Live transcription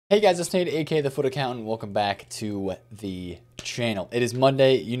Hey guys, it's Nate, aka TheFutAccountant. Welcome back to the channel. It is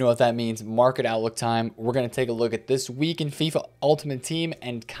Monday. You know what that means. Market outlook time. We're going to take a look at this week in FIFA Ultimate Team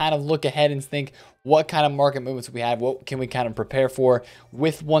and kind of look ahead and think what kind of market movements we have. What can we kind of prepare for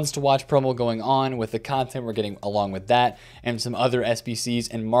with ones to watch promo going on, with the content we're getting along with that, and some other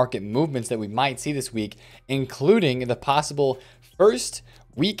SBCs and market movements that we might see this week, including the possible first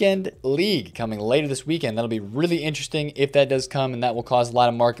weekend league coming later this weekend. That'll be really interesting if that does come, and that will cause a lot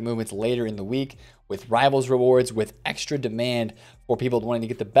of market movements later in the week with rivals rewards, with extra demand for people wanting to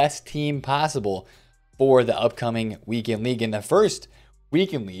get the best team possible for the upcoming weekend league and the first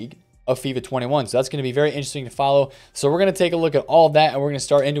weekend league of FIFA 21. So that's going to be very interesting to follow. So we're going to take a look at all of that, and we're going to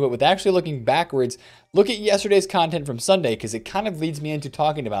start into it with actually looking backwards. Look at yesterday's content from Sunday, because it kind of leads me into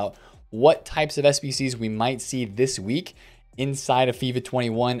talking about what types of SBCs we might see this week inside of FIFA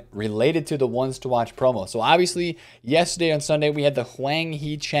 21 related to the ones to watch promo. So obviously yesterday on Sunday we had the Hwang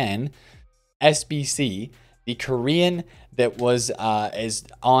Hee-Chen SBC, the Korean that is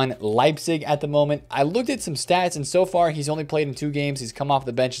on Leipzig at the moment. I looked at some stats, and so far he's only played in 2 games. He's come off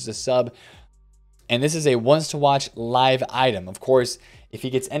the bench as a sub, and this is a ones to watch live item. Of course, if he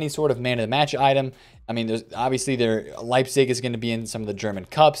gets any sort of man of the match item, I mean, there's obviously Leipzig is going to be in some of the German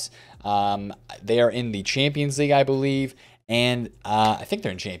cups. They are in the Champions League, I believe. And I think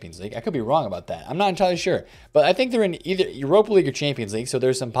they're in Champions League. I could be wrong about that. I'm not entirely sure. But I think they're in either Europa League or Champions League. So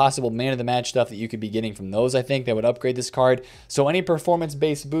there's some possible man of the match stuff that you could be getting from those, I think, that would upgrade this card. So any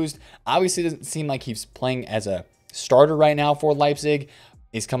performance-based boost, obviously doesn't seem like he's playing as a starter right now for Leipzig.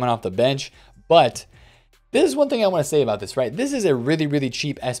 He's coming off the bench. But this is one thing I want to say about this, right? This is a really, really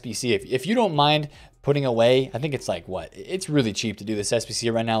cheap SBC. If you don't mind putting away, I think it's like what? It's really cheap to do this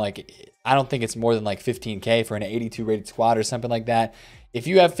SBC right now. Like, I don't think it's more than like 15K for an 82 rated squad or something like that. If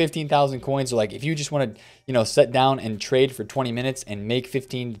you have 15,000 coins, or like if you just want to, sit down and trade for 20 minutes and make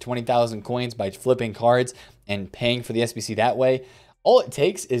 15 to 20,000 coins by flipping cards and paying for the SBC that way, all it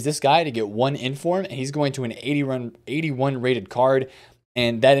takes is this guy to get one inform, and he's going to an 81 rated card.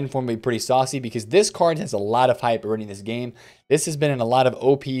 And that inform will be pretty saucy, because this card has a lot of hype already in this game. This has been in a lot of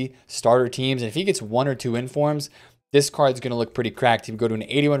OP starter teams. And if he gets 1 or 2 informs, this card's going to look pretty cracked. If you go to an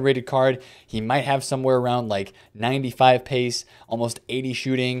 81 rated card, he might have somewhere around like 95 pace, almost 80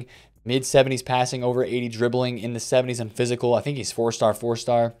 shooting, mid 70s passing, over 80 dribbling, in the 70s on physical. I think he's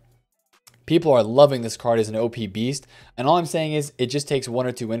 4-star. People are loving this card as an OP beast. And all I'm saying is it just takes 1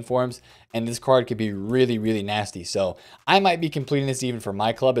 or 2 informs, and this card could be really, really nasty. So I might be completing this even for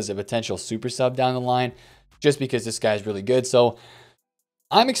my club as a potential super sub down the line, just because this guy's really good. So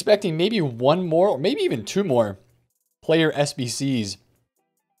I'm expecting maybe 1 more, or maybe even 2 more player SBCs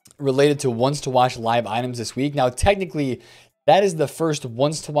related to ones to watch live items this week. Now, technically, that is the first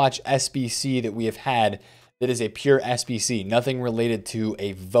ones to watch SBC that we have had that is a pure SBC, nothing related to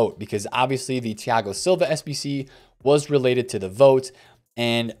a vote, because obviously the Thiago Silva SBC was related to the vote.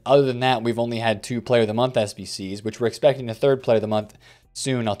 And other than that, we've only had 2 Player of the Month SBCs, which we're expecting a 3rd Player of the Month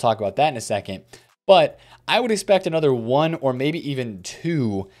soon. I'll talk about that in a second. But I would expect another 1 or maybe even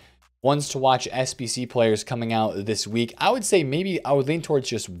 2 ones to watch SBC players coming out this week. I would say maybe I would lean towards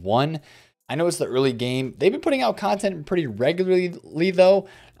just 1. I know it's the early game. They've been putting out content pretty regularly though.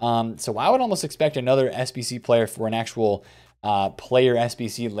 So I would almost expect another SBC player for an actual player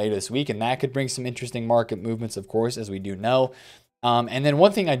SBC later this week. And that could bring some interesting market movements, of course, as we do know. And then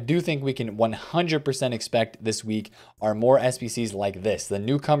one thing I do think we can 100% expect this week are more SBCs like this, the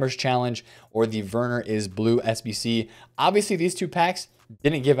Newcomers Challenge or the Werner is Blue SBC. Obviously, these 2 packs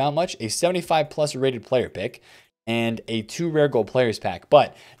didn't give out much, a 75 plus rated player pick and a 2 rare gold players pack.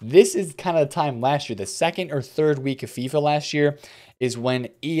 But this is kind of the time last year, the 2nd or 3rd week of FIFA last year, is when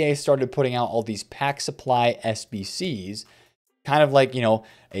EA started putting out all these pack supply SBCs, kind of like,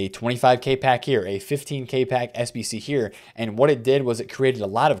 a 25K pack here, a 15K pack SBC here. And what it did was it created a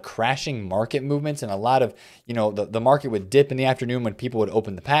lot of crashing market movements, and a lot of, the market would dip in the afternoon when people would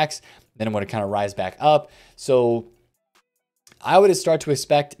open the packs, then it would kind of rise back up. So I would start to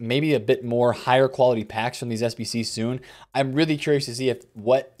expect maybe a bit more higher quality packs from these SBCs soon. I'm really curious to see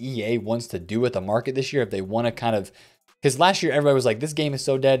what EA wants to do with the market this year, if they want to kind of, because last year everybody was like, this game is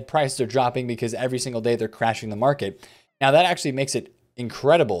so dead, prices are dropping because every single day they're crashing the market. Now that actually makes it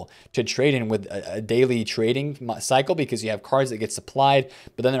incredible to trade in with a daily trading cycle, because you have cards that get supplied,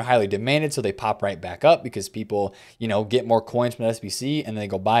 but then they're highly demanded, so they pop right back up because people, get more coins from the SBC and then they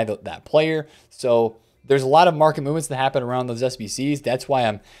go buy that player. So there's a lot of market movements that happen around those SBCs. That's why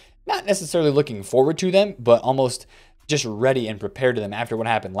I'm not necessarily looking forward to them, but almost just ready and prepared to them after what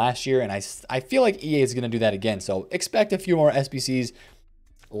happened last year. And I feel like EA is going to do that again. So expect a few more SBCs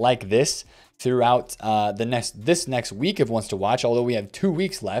like this throughout this next week of ones to watch, although we have 2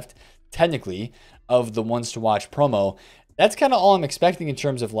 weeks left technically of the ones to watch promo. That's kind of all I'm expecting in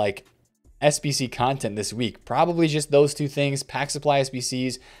terms of like SBC content this week. Probably just those 2 things: pack supply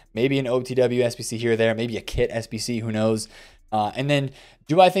SBCs, maybe an OTW SBC here or there, maybe a kit SBC, who knows. And then,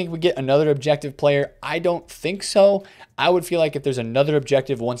 do I think we get another objective player? I don't think so. I would feel like if there's another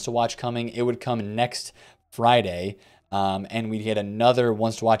objective ones to watch coming, it would come next Friday. And we'd get another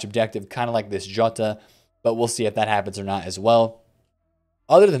ones to watch objective, kind of like this Jota, but we'll see if that happens or not as well.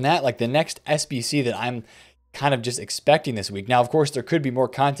 Other than that, like the next SBC that I'm kind of just expecting this week. Now, of course, there could be more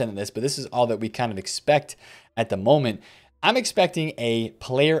content in this, but this is all that we kind of expect at the moment. I'm expecting a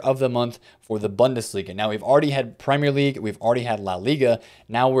player of the month for the Bundesliga. Now, we've already had Premier League. We've already had La Liga.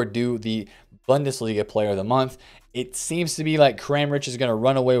 Now we're due the Bundesliga player of the month. It seems to be like Kramaric is going to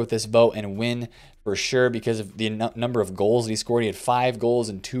run away with this vote and win for sure because of the number of goals that he scored. He had 5 goals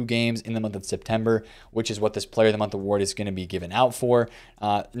in 2 games in the month of September, which is what this player of the month award is going to be given out for.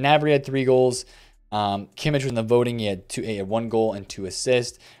 Gnabry had 3 goals. Kimmich was in the voting. He had 1 goal and 2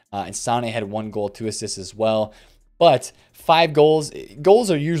 assists. And Sane had 1 goal, 2 assists as well. But 5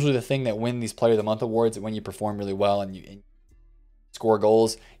 goals are usually the thing that win these player of the month awards. When you perform really well and you score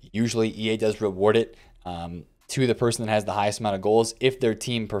goals, usually EA does reward it to the person that has the highest amount of goals if their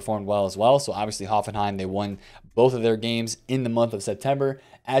team performed well as well. So obviously Hoffenheim, they won both of their games in the month of September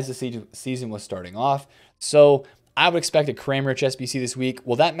as the season was starting off. So I would expect a Kramaric SBC this week.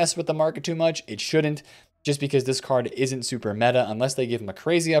 Will that mess with the market too much? It shouldn't, just because this card isn't super meta. Unless they give him a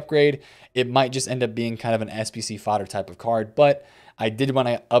crazy upgrade, it might just end up being kind of an SBC fodder type of card. But I did want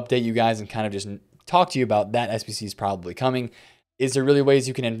to update you guys and kind of just talk to you about that SBC is probably coming. Is there really ways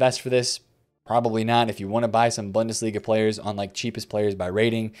you can invest for this? Probably not. If you want to buy some Bundesliga players on like cheapest players by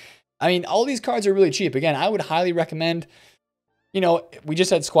rating, I mean, all these cards are really cheap. Again, I would highly recommend, you know, we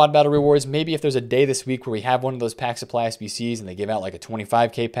just had squad battle rewards. Maybe if there's a day this week where we have one of those pack supply SBCs and they give out like a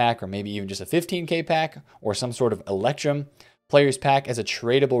 25K pack or maybe even just a 15K pack or some sort of Electrum players pack as a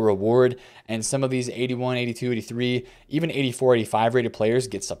tradable reward, and some of these 81, 82, 83, even 84, 85 rated players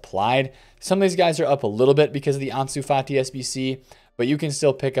get supplied. Some of these guys are up a little bit because of the Ansu Fati SBC, but you can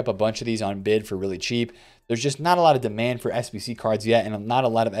still pick up a bunch of these on bid for really cheap. There's just not a lot of demand for SBC cards yet, and not a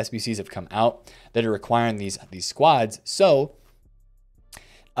lot of SBCs have come out that are requiring these squads. So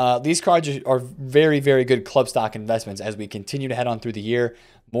these cards are very, very good club stock investments as we continue to head on through the year.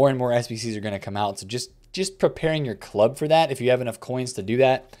 More and more SBCs are going to come out. So just preparing your club for that. If you have enough coins to do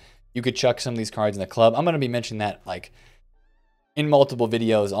that, you could chuck some of these cards in the club. I'm going to be mentioning that like in multiple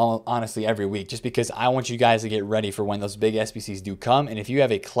videos, honestly, every week, just because I want you guys to get ready for when those big SBCs do come. And if you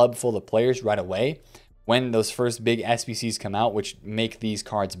have a club full of players right away, when those first big SBCs come out, which make these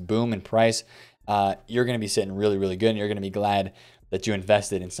cards boom in price, you're going to be sitting really, really good. And you're going to be glad that you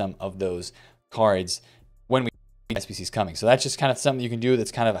invested in some of those cards when we SBCs coming. So that's just kind of something you can do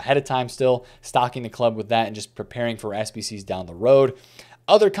that's kind of ahead of time still, stocking the club with that and just preparing for SBCs down the road.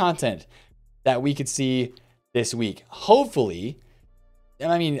 Other content that we could see this week. Hopefully,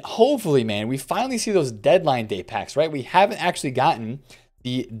 man, we finally see those deadline day packs, right? We haven't actually gotten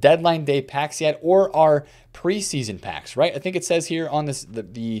the deadline day packs yet or our preseason packs, right? I think it says here on this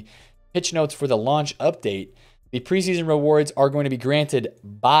the pitch notes for the launch update, the preseason rewards are going to be granted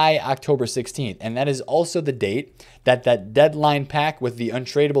by October 16th. And that is also the date that deadline pack with the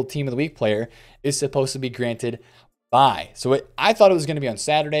untradeable team of the week player is supposed to be granted by. So I thought it was going to be on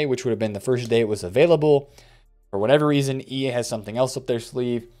Saturday, which would have been the first day it was available. For whatever reason, EA has something else up their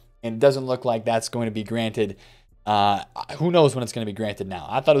sleeve, and it doesn't look like that's going to be granted. Who knows when it's going to be granted now?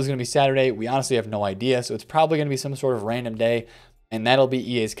 I thought it was going to be Saturday. We honestly have no idea. So it's probably going to be some sort of random day. And that'll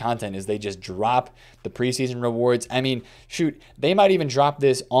be EA's content, is they just drop the preseason rewards. I mean, shoot, they might even drop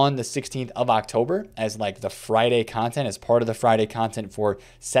this on the 16th of October as like the Friday content, as part of the Friday content for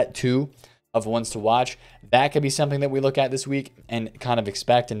set 2 of ones to watch. That could be something that we look at this week and kind of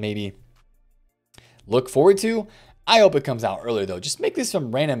expect and maybe look forward to. I hope it comes out earlier though. Just make this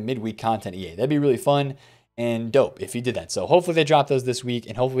some random midweek content, EA. That'd be really fun and dope if you did that. So hopefully they drop those this week,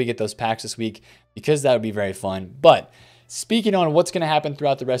 and hopefully we get those packs this week, because that would be very fun. But speaking on what's going to happen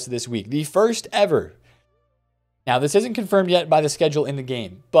throughout the rest of this week, the first ever. Now, this isn't confirmed yet by the schedule in the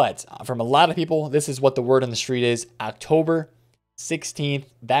game, but from a lot of people, this is what the word on the street is. October 16th,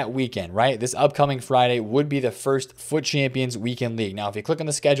 that weekend, right? This upcoming Friday would be the first Foot Champions Weekend League. Now, if you click on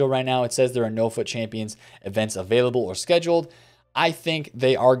the schedule right now, it says there are no Foot Champions events available or scheduled. I think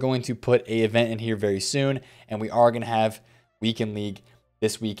they are going to put an event in here very soon, and we are going to have Weekend League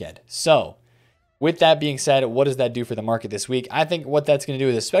this weekend. So, with that being said, what does that do for the market this week? I think what that's going to do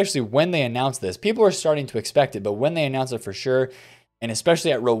is, especially when they announce this, people are starting to expect it, but when they announce it for sure, and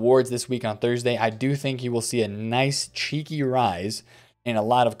especially at rewards this week on Thursday, I do think you will see a nice cheeky rise in a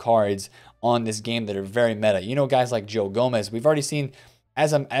lot of cards on this game that are very meta. You know, guys like Joe Gomez, we've already seen,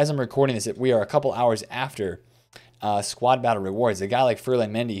 as I'm recording this, we are a couple hours after squad battle rewards. A guy like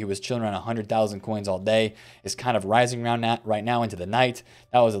Ferland Mendy, who was chilling around 100,000 coins all day, is kind of rising around that right now into the night.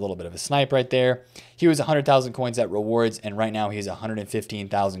 That was a little bit of a snipe right there. He was 100,000 coins at rewards, and right now he's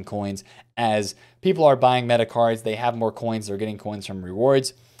 115,000 coins. As people are buying meta cards, they have more coins. They're getting coins from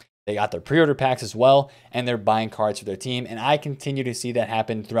rewards. They got their pre-order packs as well, and they're buying cards for their team. And I continue to see that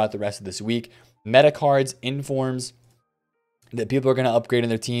happen throughout the rest of this week. Meta cards, informs that people are going to upgrade in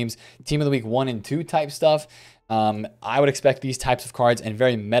their teams. Team of the week 1 and 2 type stuff. I would expect these types of cards and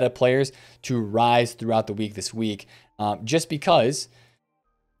very meta players to rise throughout the week this week, just because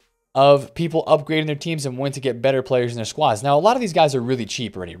of people upgrading their teams and wanting to get better players in their squads. Now, a lot of these guys are really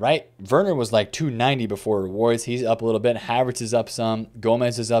cheap already, right? Werner was like 290 before rewards. He's up a little bit. Havertz is up some.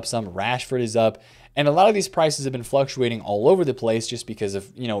 Gomez is up some. Rashford is up. And a lot of these prices have been fluctuating all over the place just because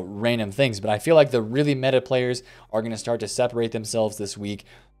of, you know, random things. But I feel like the really meta players are going to start to separate themselves this week,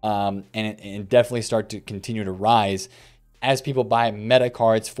 and definitely start to continue to rise as people buy meta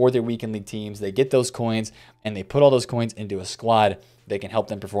cards for their weekend league teams. They get those coins and they put all those coins into a squad that can help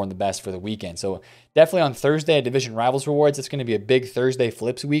them perform the best for the weekend. So definitely on Thursday at Division Rivals Rewards, it's going to be a big Thursday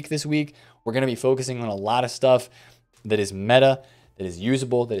flips week this week. We're going to be focusing on a lot of stuff that is meta, that is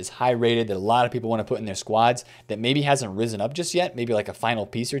usable, that is high rated, that a lot of people want to put in their squads, that maybe hasn't risen up just yet, maybe like a final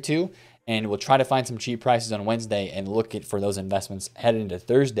piece or two. And we'll try to find some cheap prices on Wednesday and look for those investments headed into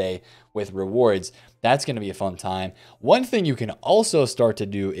Thursday with rewards. That's going to be a fun time. One thing you can also start to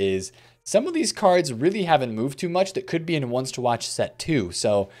do is, some of these cards really haven't moved too much that could be in ones to watch set 2.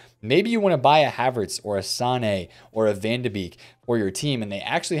 So maybe you want to buy a Havertz or a Sané or a Van de Beek for your team, and they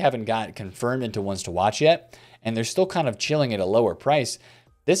actually haven't got confirmed into ones to watch yet, and they're still kind of chilling at a lower price.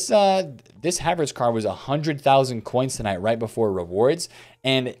 This Havertz card was 100,000 coins tonight right before rewards,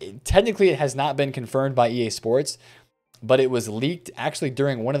 and technically it has not been confirmed by EA Sports, but it was leaked actually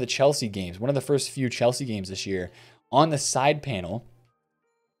during one of the Chelsea games, one of the first few Chelsea games this year. On the side panel,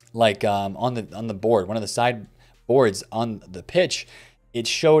 like on the board, one of the side boards on the pitch, it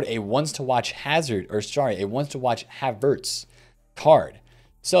showed a ones to watch a ones to watch Havertz card.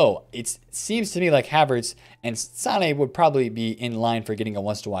 So it seems to me like Havertz and Sané would probably be in line for getting a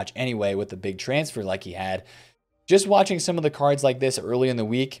ones to watch anyway with the big transfer like he had. Just watching some of the cards like this early in the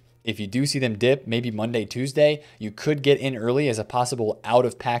week, if you do see them dip, maybe Monday, Tuesday, you could get in early as a possible out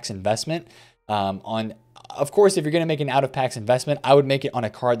of packs investment. Of course, if you're going to make an out of packs investment, I would make it on a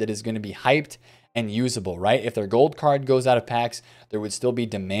card that is going to be hyped and usable, right? If their gold card goes out of packs, there would still be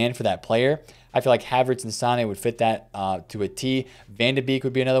demand for that player. I feel like Havertz and Sané would fit that to a T. Van de Beek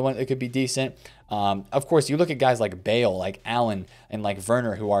would be another one that could be decent. Of course, you look at guys like Bale, like Allen, and like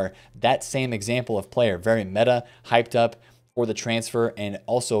Werner, who are that same example of player, very meta, hyped up for the transfer, and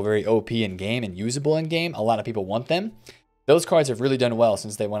also very OP in game and usable in game. A lot of people want them. Those cards have really done well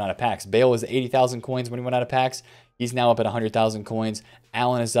since they went out of packs. Bale was 80,000 coins when he went out of packs. He's now up at 100,000 coins.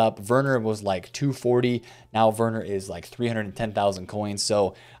 Allen is up. Werner was like 240. Now Werner is like 310,000 coins.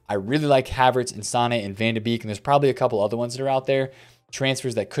 So I really like Havertz and Sané and Van de Beek. And there's probably a couple other ones that are out there.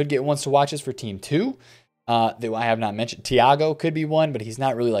 Transfers that could get ones to watches for Team 2 that I have not mentioned. Thiago could be one, but he's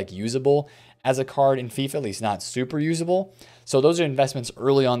not really like usable as a card in FIFA, at least not super usable. So those are investments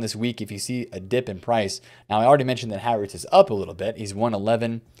early on this week if you see a dip in price. Now, I already mentioned that Havertz is up a little bit. He's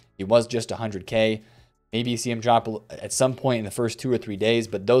 111. He was just 100K. Maybe you see him drop at some point in the first 2 or 3 days,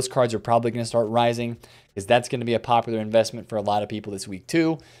 but those cards are probably going to start rising because that's going to be a popular investment for a lot of people this week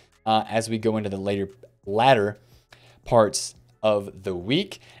too, as we go into the latter parts of the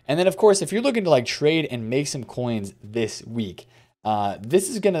week. And then, of course, if you're looking to like trade and make some coins this week, this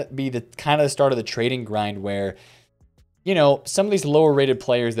is going to be the kind of the start of the trading grind where, you know, some of these lower rated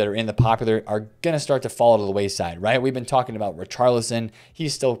players that are in the popular are going to start to fall to the wayside, right? We've been talking about Richarlison.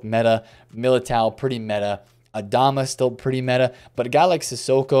 He's still meta. Militao, pretty meta. Adama, still pretty meta. But a guy like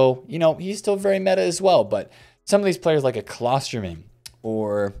Sissoko, you know, he's still very meta as well. But some of these players like a Klosterman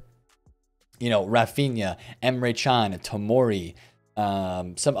or, you know, Rafinha, Emre Can, Tomori,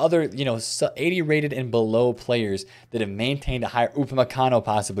 some other, you know, 80 rated and below players that have maintained a higher, Upamecano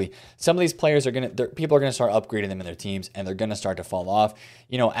possibly. Some of these players are people are going to start upgrading them in their teams and they're going to start to fall off.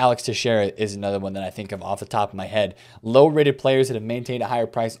 You know, Alex Teixeira is another one that I think of off the top of my head. Low rated players that have maintained a higher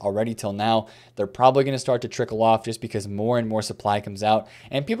price already till now, they're probably going to start to trickle off just because more and more supply comes out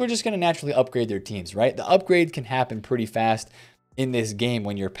and people are just going to naturally upgrade their teams, right? The upgrade can happen pretty fast in this game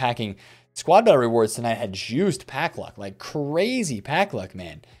when you're packing. Squad Battle Rewards tonight had juiced pack luck, like crazy pack luck,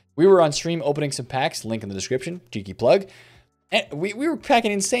 man. We were on stream opening some packs, link in the description, cheeky plug. And we were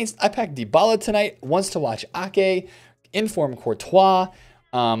packing insane. I packed Dybala tonight. Wants to watch Ake, Inform Courtois,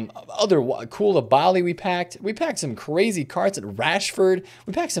 other cool Bali we packed. We packed some crazy cards at Rashford.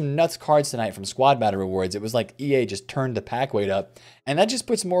 We packed some nuts cards tonight from Squad Battle Rewards. It was like EA just turned the pack weight up, and that just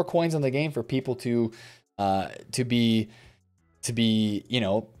puts more coins on the game for people to be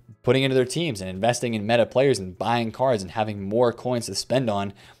putting into their teams and investing in meta players and buying cards and having more coins to spend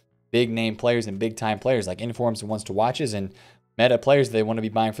on big name players and big time players like Informs and Wants to Watches and meta players they want to be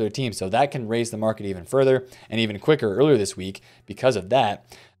buying for their team. So that can raise the market even further and even quicker earlier this week because of that.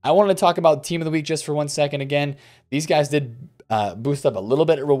 I wanted to talk about Team of the Week just for 1 second again. These guys did boost up a little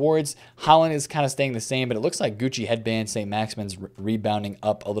bit at rewards. Holland is kind of staying the same, but it looks like Gucci Headband, St. Maximin's rebounding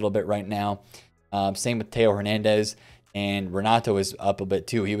up a little bit right now. Same with Teo Hernandez, and Renato is up a bit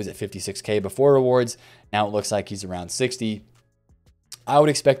too. He was at 56K before rewards. Now it looks like he's around 60. I would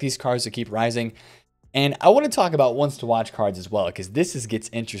expect these cards to keep rising. And I want to talk about Wants to Watch cards as well, because this gets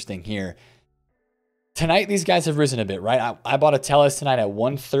interesting here. Tonight, these guys have risen a bit, right? I bought a Tellez tonight at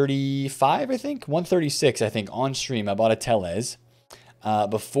 135, I think. 136, I think, on stream. I bought a Tellez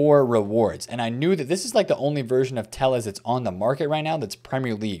before rewards. And I knew that this is like the only version of Tellez that's on the market right now that's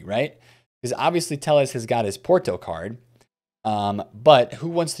Premier League, right? Because obviously Tellez has got his Porto card. But who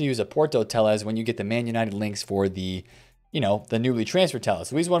wants to use a Porto Tellez when you get the Man United links for the newly transferred Tellez?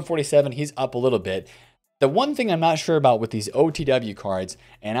 So he's 147. He's up a little bit. The one thing I'm not sure about with these OTW cards,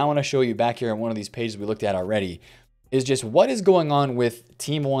 and I want to show you back here on one of these pages we looked at already, is just what is going on with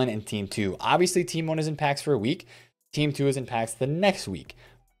Team 1 and Team 2. Obviously, Team 1 is in packs for a week. Team 2 is in packs the next week.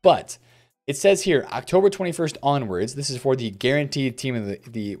 But it says here, October 21st onwards, this is for the guaranteed Team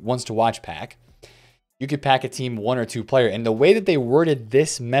of the Wants to Watch pack. You could pack a Team 1 or 2 player. And the way that they worded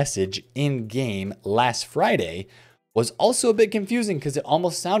this message in-game last Friday was also a bit confusing because it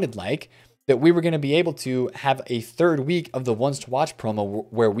almost sounded like that we were going to be able to have a third week of the Wants to Watch promo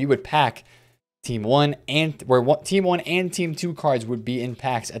where we would pack Team 1 and Team 1 and Team 2 cards would be in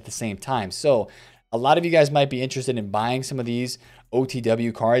packs at the same time. So a lot of you guys might be interested in buying some of these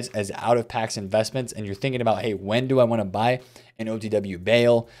OTW cards as out of packs investments, and you're thinking about, hey, when do I want to buy an OTW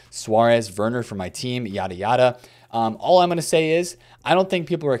Bale, Suarez, Werner for my team, yada yada. All I'm going to say is I don't think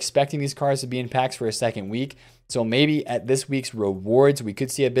people are expecting these cards to be in packs for a second week. So maybe at this week's rewards, we could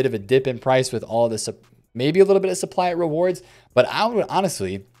see a bit of a dip in price with all this, maybe a little bit of supply at rewards. But I would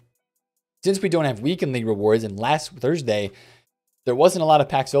honestly, since we don't have weekly rewards, and last Thursday, there wasn't a lot of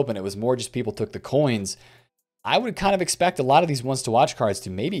packs open. It was more just people took the coins. I would kind of expect a lot of these Wants to Watch cards to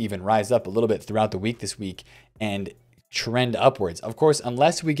maybe even rise up a little bit throughout the week this week and trend upwards. Of course,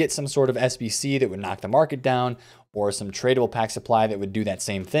 unless we get some sort of SBC that would knock the market down or some tradable pack supply that would do that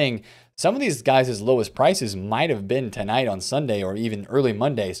same thing. Some of these guys' as lowest prices might have been tonight on Sunday or even early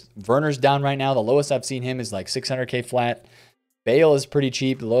Mondays. Werner's down right now. The lowest I've seen him is like 600K flat. Bale is pretty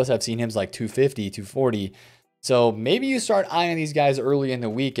cheap. The lowest I've seen him is like 250, 240. So maybe you start eyeing these guys early in the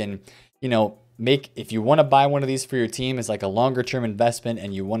week and, if you want to buy one of these for your team as like a longer term investment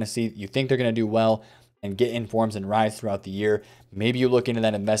and you think they're going to do well and get informs and rise throughout the year, maybe you look into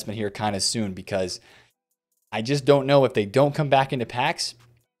that investment here kind of soon, because I just don't know if they don't come back into packs,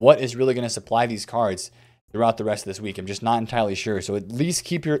 what is really going to supply these cards throughout the rest of this week. I'm just not entirely sure. So at least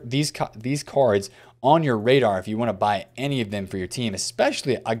keep these cards on your radar if you want to buy any of them for your team,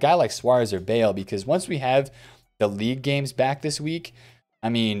 especially a guy like Suarez or Bale, because once we have the league games back this week, I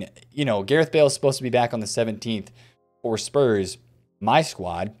mean, Gareth Bale is supposed to be back on the 17th for Spurs, my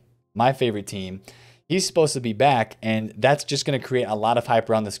squad, my favorite team. He's supposed to be back, and that's just going to create a lot of hype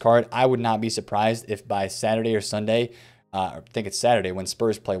around this card. I would not be surprised if by Saturday or Sunday, I think it's Saturday when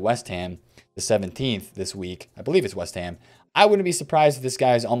Spurs play West Ham, the 17th this week. I believe it's West Ham. I wouldn't be surprised if this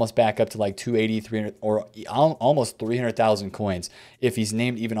guy's almost back up to like 280, 300, or almost 300,000 coins if he's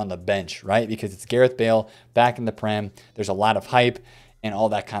named even on the bench, right? Because it's Gareth Bale back in the Prem. There's a lot of hype and all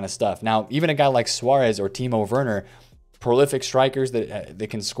that kind of stuff. Now, even a guy like Suarez or Timo Werner, prolific strikers that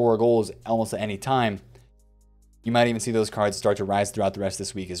can score goals almost at any time, you might even see those cards start to rise throughout the rest of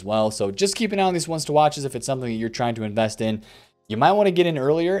this week as well. So just keep an eye on these Wants to Watches if it's something that you're trying to invest in. You might want to get in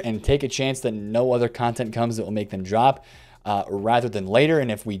earlier and take a chance that no other content comes that will make them drop rather than later.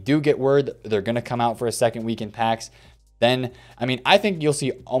 And if we do get word they're going to come out for a second week in packs, then, I think you'll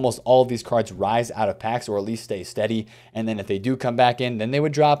see almost all of these cards rise out of packs or at least stay steady. And then if they do come back in, then they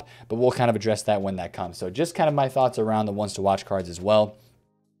would drop, but we'll kind of address that when that comes. So just kind of my thoughts around the Wants to Watch cards as well.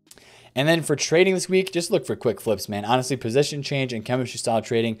 And then for trading this week, just look for quick flips, man. Honestly, position change and chemistry style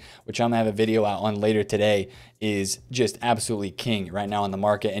trading, which I'm gonna have a video out on later today, is just absolutely king right now on the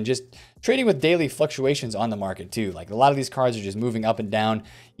market. And just trading with daily fluctuations on the market too. Like a lot of these cards are just moving up and down,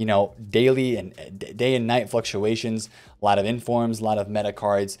 you know, daily and day and night fluctuations, a lot of informs, a lot of meta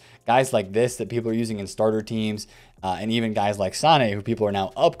cards, guys like this that people are using in starter teams, and even guys like Sane, who people are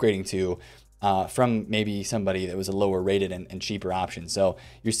now upgrading to, from maybe somebody that was a lower rated and cheaper option. So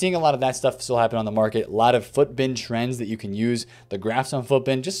you're seeing a lot of that stuff still happen on the market. A lot of Footbin trends that you can use. The graphs on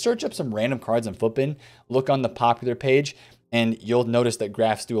Footbin, just search up some random cards on Footbin, look on the popular page, and you'll notice that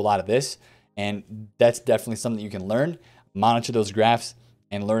graphs do a lot of this. And that's definitely something you can learn. Monitor those graphs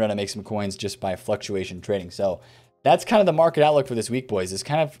and learn how to make some coins just by fluctuation trading. So that's kind of the market outlook for this week, boys. It's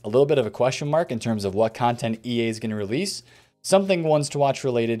kind of a little bit of a question mark in terms of what content EA is going to release. Something ones to watch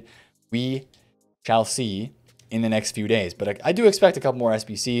related. We shall see in the next few days. But I do expect a couple more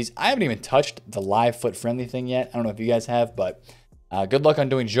SBCs. I haven't even touched the live foot friendly thing yet. I don't know if you guys have, but good luck on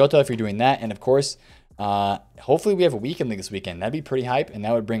doing Jota if you're doing that. And of course, hopefully we have a weekend league this weekend. That'd be pretty hype, and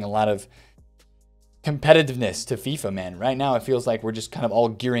that would bring a lot of competitiveness to FIFA, man. Right now, it feels like we're just kind of all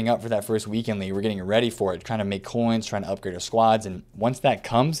gearing up for that first weekend league. We're getting ready for it, trying to make coins, trying to upgrade our squads. And once that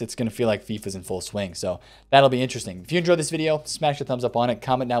comes, it's going to feel like FIFA's in full swing. So that'll be interesting. If you enjoyed this video, smash a thumbs up on it.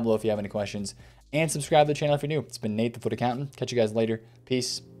 Comment down below if you have any questions. And subscribe to the channel if you're new. It's been Nate, the Foot Accountant. Catch you guys later.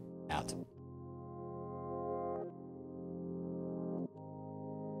 Peace out.